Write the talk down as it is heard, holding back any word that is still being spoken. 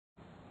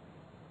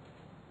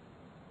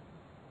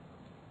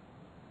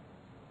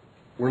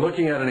We're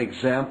looking at an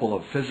example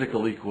of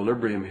physical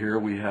equilibrium here.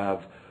 We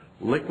have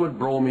liquid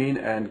bromine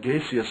and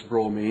gaseous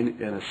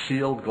bromine in a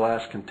sealed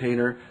glass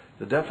container.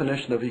 The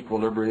definition of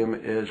equilibrium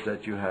is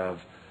that you have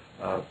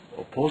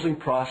opposing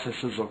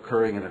processes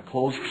occurring in a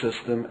closed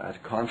system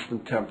at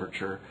constant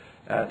temperature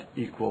at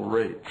equal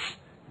rates.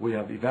 We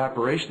have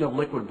evaporation of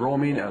liquid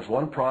bromine as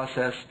one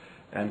process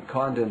and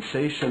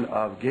condensation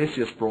of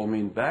gaseous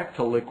bromine back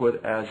to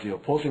liquid as the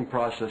opposing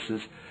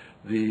processes.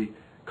 The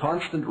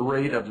constant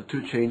rate of the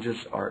two changes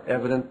are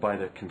evident by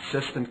the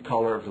consistent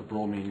color of the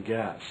bromine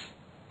gas.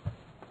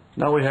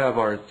 Now we have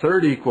our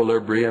third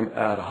equilibrium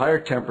at a higher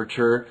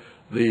temperature.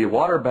 The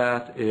water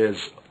bath is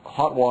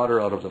hot water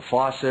out of the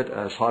faucet,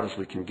 as hot as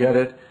we can get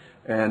it,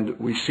 and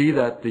we see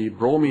that the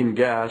bromine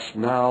gas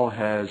now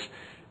has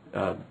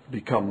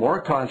become more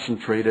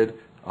concentrated.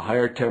 A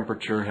higher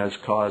temperature has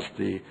caused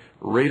the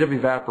rate of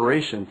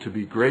evaporation to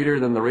be greater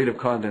than the rate of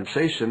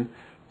condensation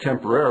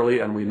temporarily,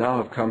 and we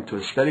now have come to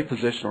a steady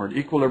position or an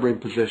equilibrium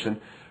position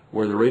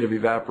where the rate of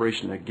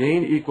evaporation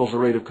again equals the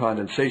rate of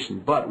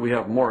condensation, but we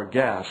have more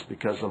gas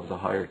because of the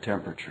higher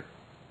temperature.